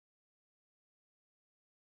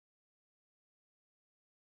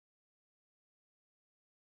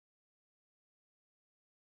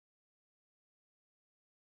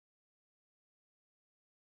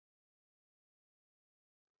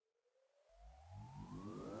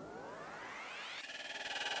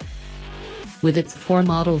With its 4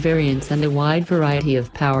 model variants and a wide variety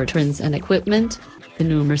of powertrains and equipment, the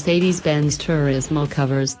new Mercedes-Benz Tourismo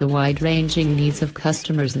covers the wide-ranging needs of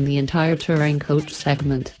customers in the entire touring coach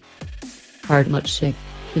segment. Much chic,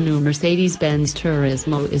 the new Mercedes-Benz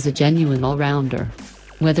Tourismo is a genuine all-rounder.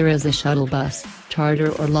 Whether as a shuttle bus,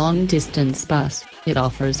 charter or long-distance bus, it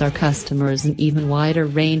offers our customers an even wider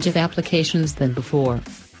range of applications than before.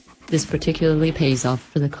 This particularly pays off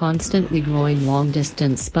for the constantly growing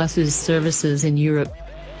long-distance buses services in Europe.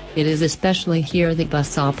 It is especially here that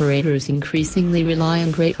bus operators increasingly rely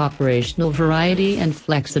on great operational variety and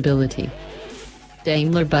flexibility.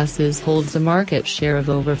 Daimler Buses holds a market share of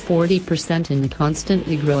over 40% in the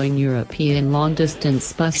constantly growing European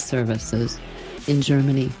long-distance bus services. In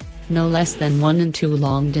Germany, no less than 1 in 2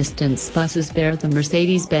 long-distance buses bear the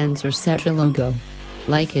Mercedes-Benz Meserced logo.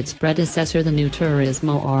 Like its predecessor, the new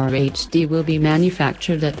Turismo RHD will be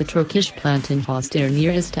manufactured at the Turkish plant in Hostir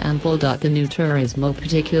near Istanbul. The new Turismo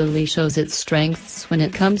particularly shows its strengths when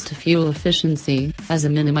it comes to fuel efficiency, as a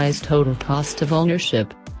minimized total cost of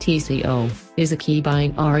ownership (TCO) is a key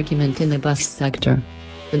buying argument in the bus sector.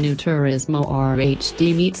 The new Turismo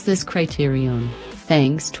RHD meets this criterion,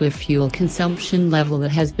 thanks to a fuel consumption level that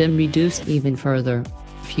has been reduced even further.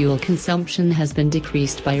 Fuel consumption has been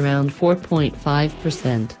decreased by around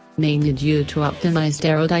 4.5%, mainly due to optimized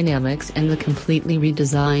aerodynamics and the completely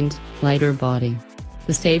redesigned, lighter body.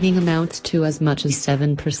 The saving amounts to as much as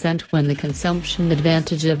 7% when the consumption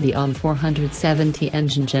advantage of the OM470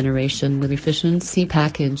 engine generation with efficiency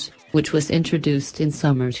package, which was introduced in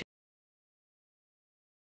summer